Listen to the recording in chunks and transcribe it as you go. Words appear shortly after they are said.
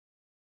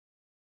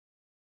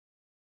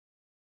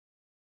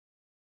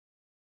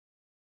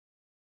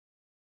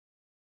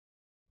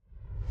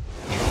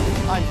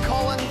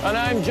And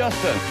I'm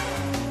Justin.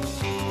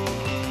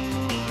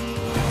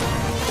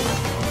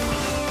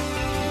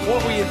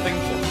 What were you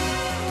thinking?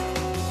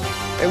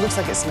 It looks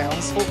like it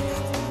smells. Oh.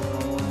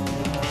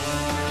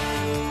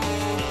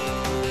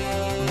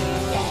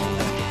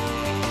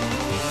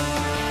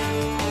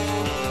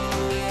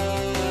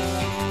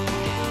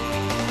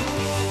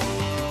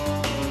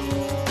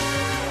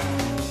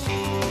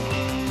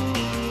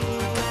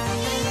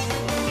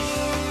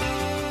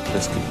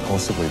 This could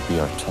possibly be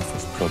our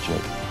toughest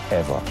project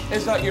ever.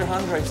 Is that your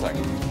handwriting?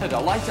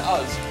 Lie to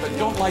us, but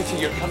don't lie to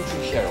your country,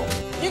 Cheryl.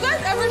 You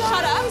guys ever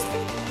shut up?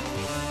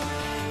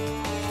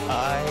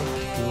 I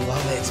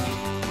love it.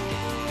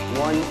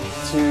 1,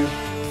 2,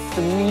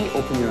 3.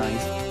 Open your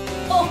eyes.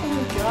 Oh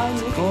my God.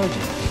 It's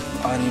gorgeous.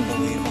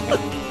 Unbelievable.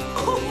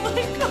 Oh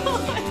my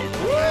God.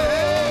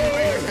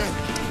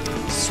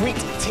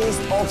 Sweet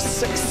taste of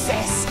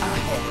success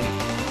ahead.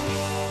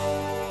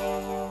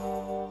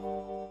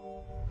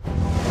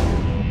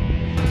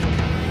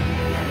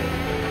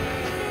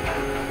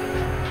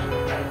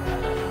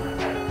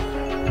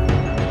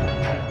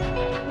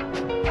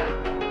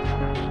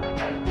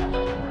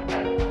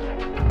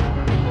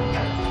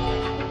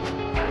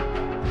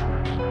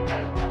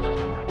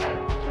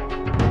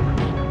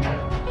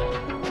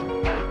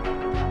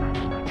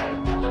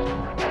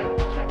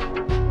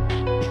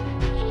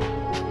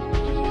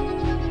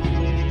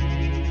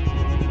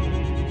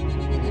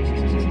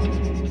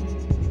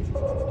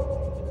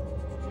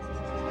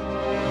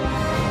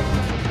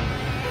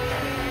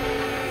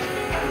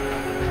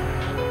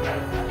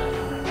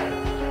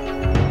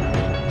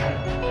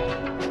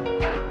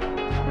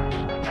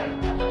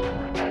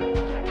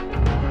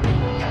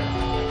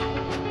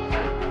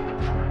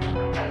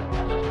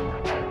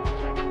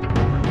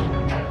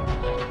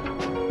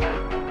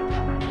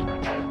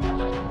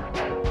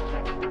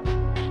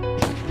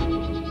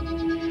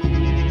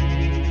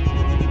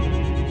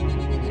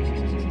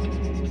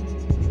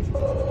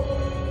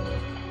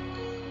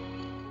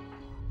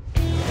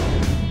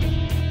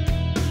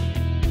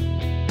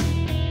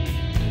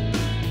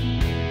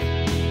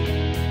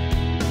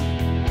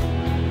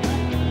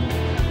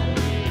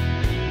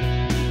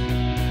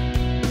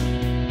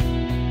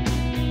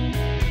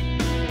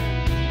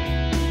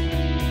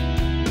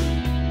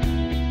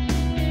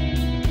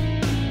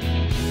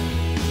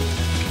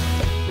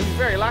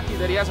 Very lucky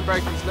that he hasn't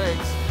broken his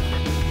legs.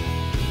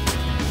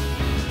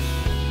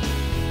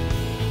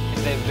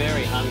 They're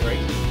very hungry.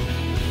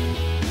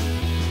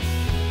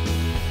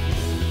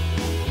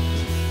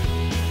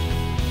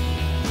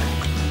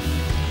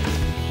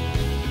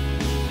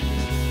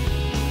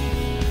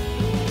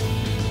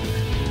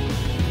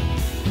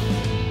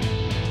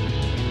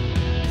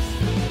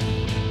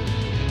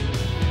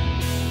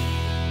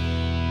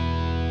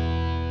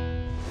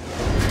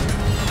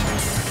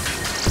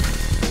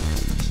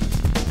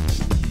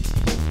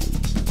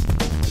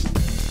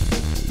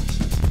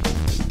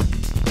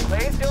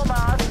 Place your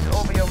mask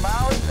over your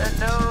mouth and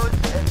nose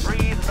and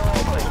breathe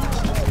normally.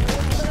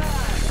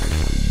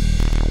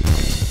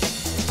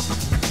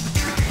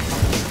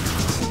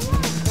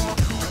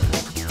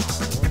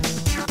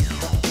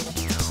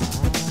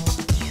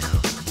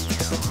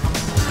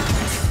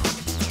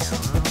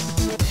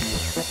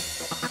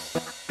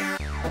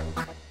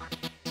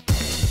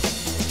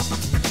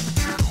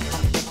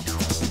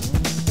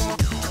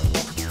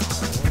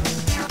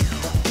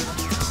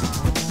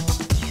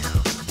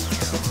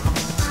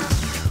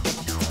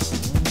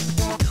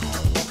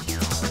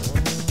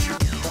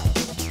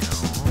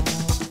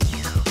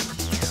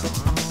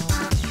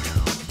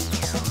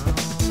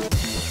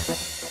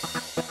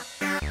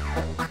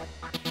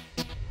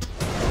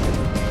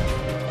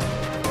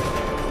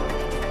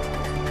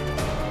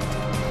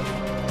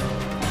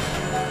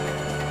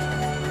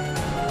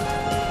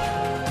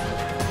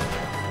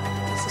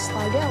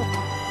 Slide out.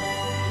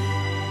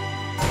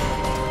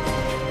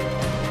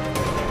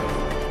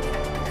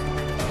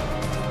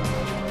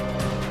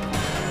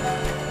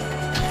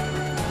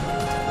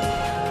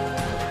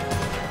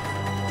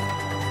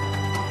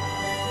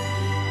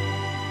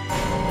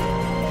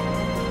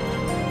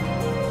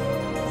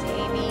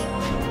 Baby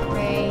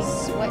gray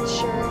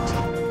sweatshirt.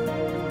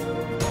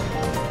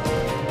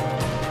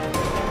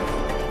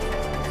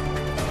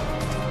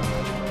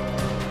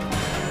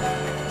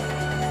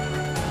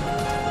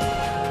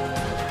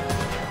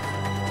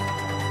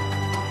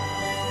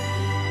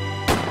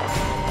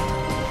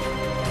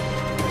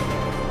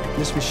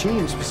 This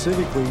machine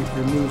specifically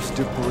removes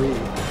debris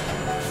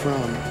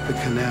from the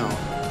canal.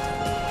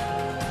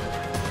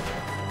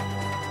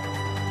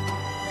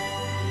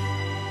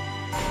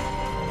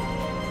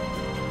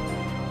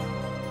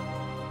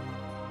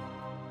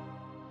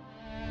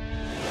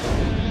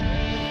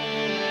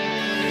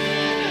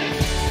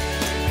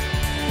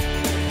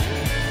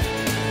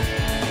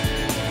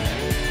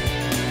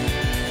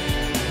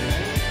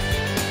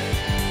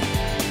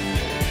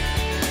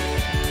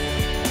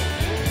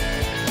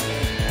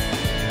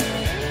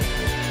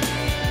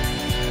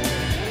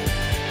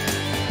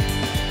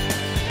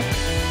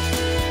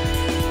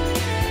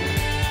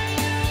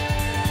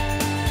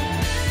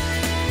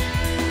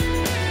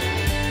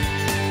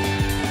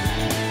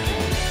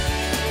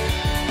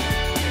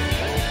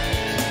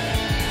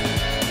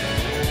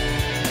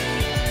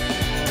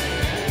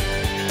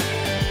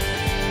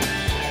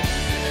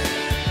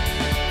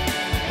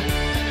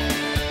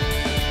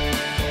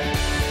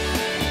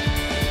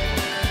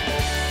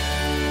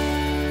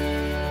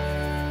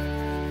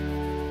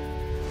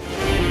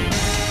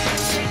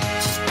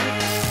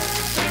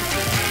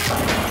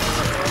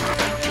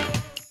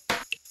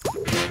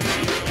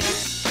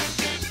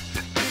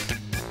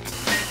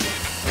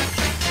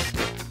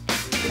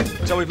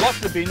 So we've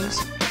locked the bins.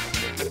 I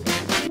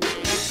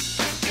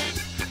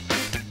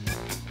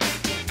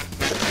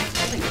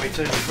think we're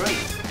 2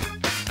 degrees.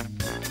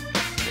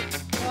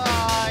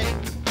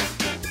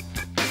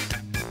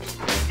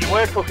 You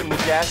were cooking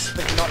with gas,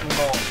 but you're not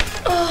anymore.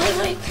 Oh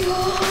my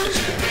god.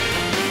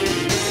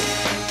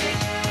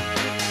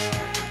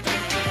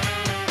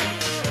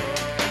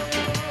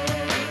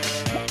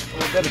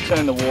 We've got to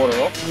turn the water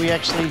off. We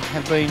actually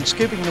have been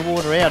scooping the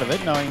water out of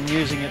it, knowing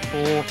using it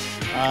for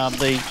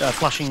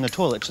flushing the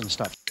toilets and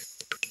stuff.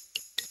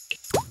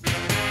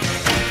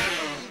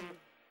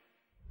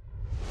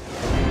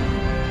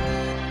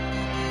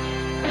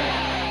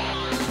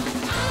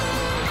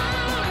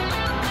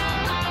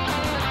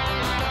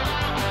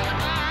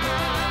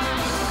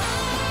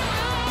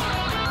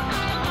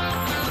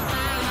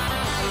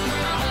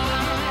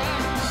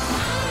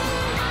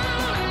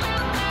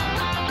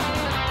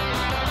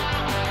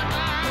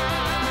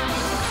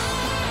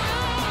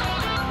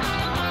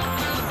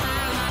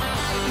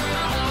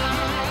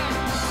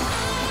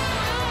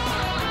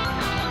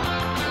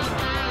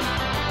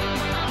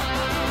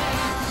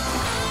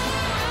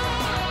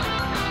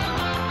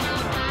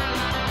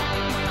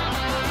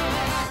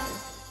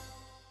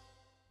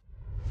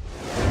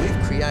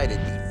 Created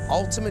the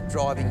ultimate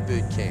driving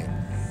boot camp.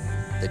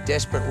 The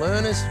Desperate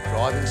Learners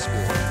Driving School.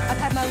 I've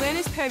had my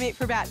learner's permit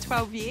for about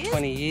 12 years.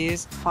 20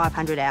 years.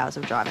 500 hours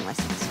of driving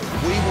lessons.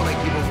 We want to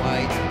give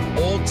away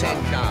all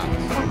 10 cars.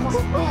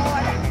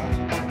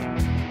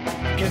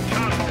 Get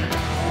cut.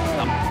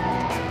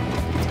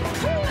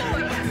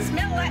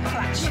 Smell that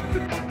clutch.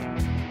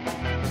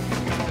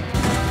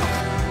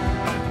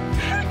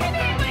 How can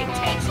anyone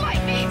teach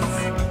like this?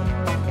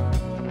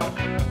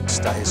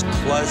 Stay as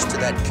close to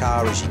that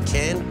car as you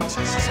can.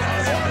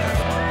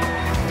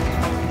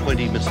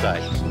 20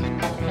 mistakes.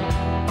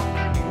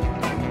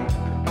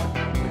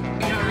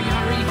 Hurry,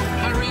 hurry,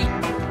 hurry.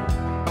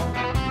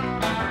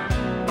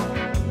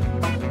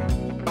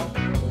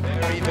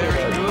 Very,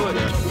 very good.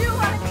 You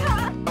want a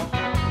car?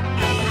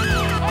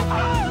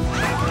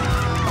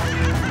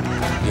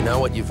 You know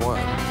what you've won.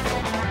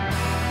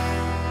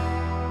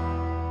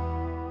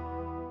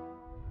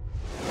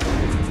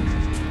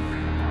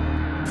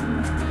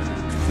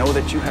 Know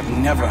that you have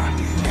never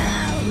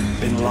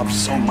been loved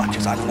so much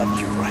as I love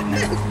you right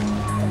now.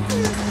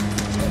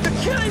 You're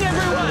killing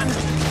everyone!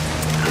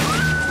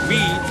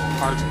 We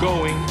are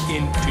going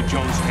into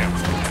Jonestown.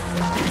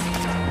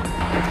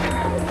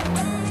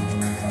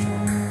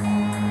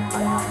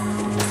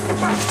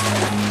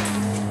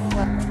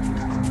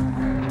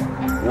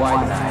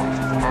 White night,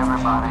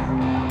 everybody.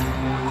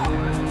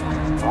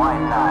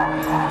 White night.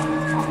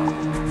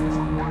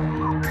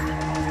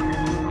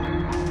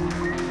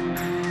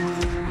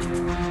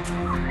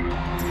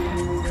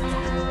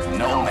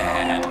 No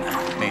man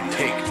may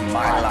take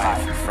my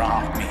life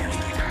from me,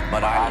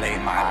 but I lay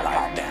my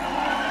life down.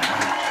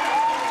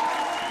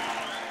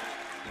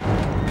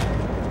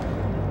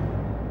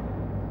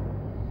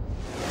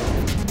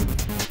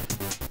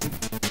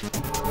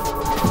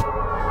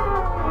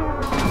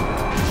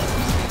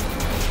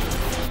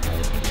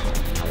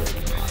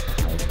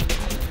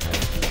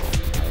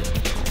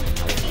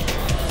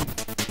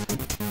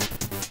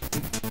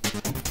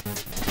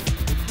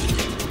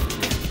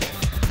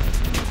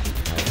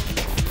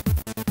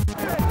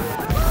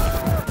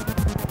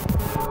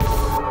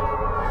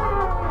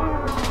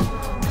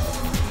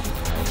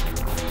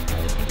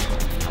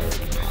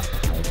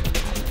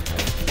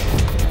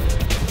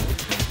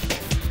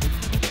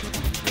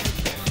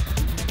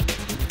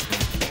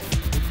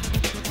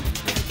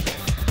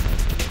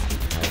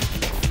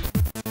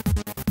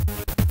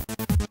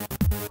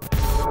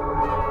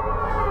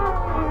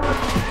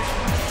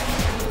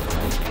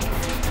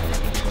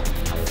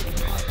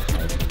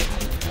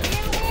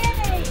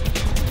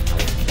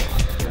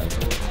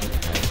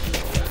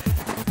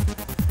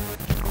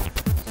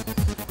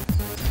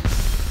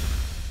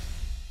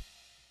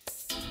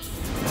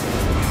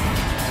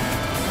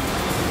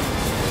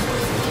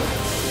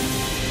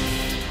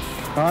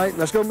 All right,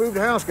 let's go move the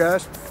house,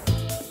 guys.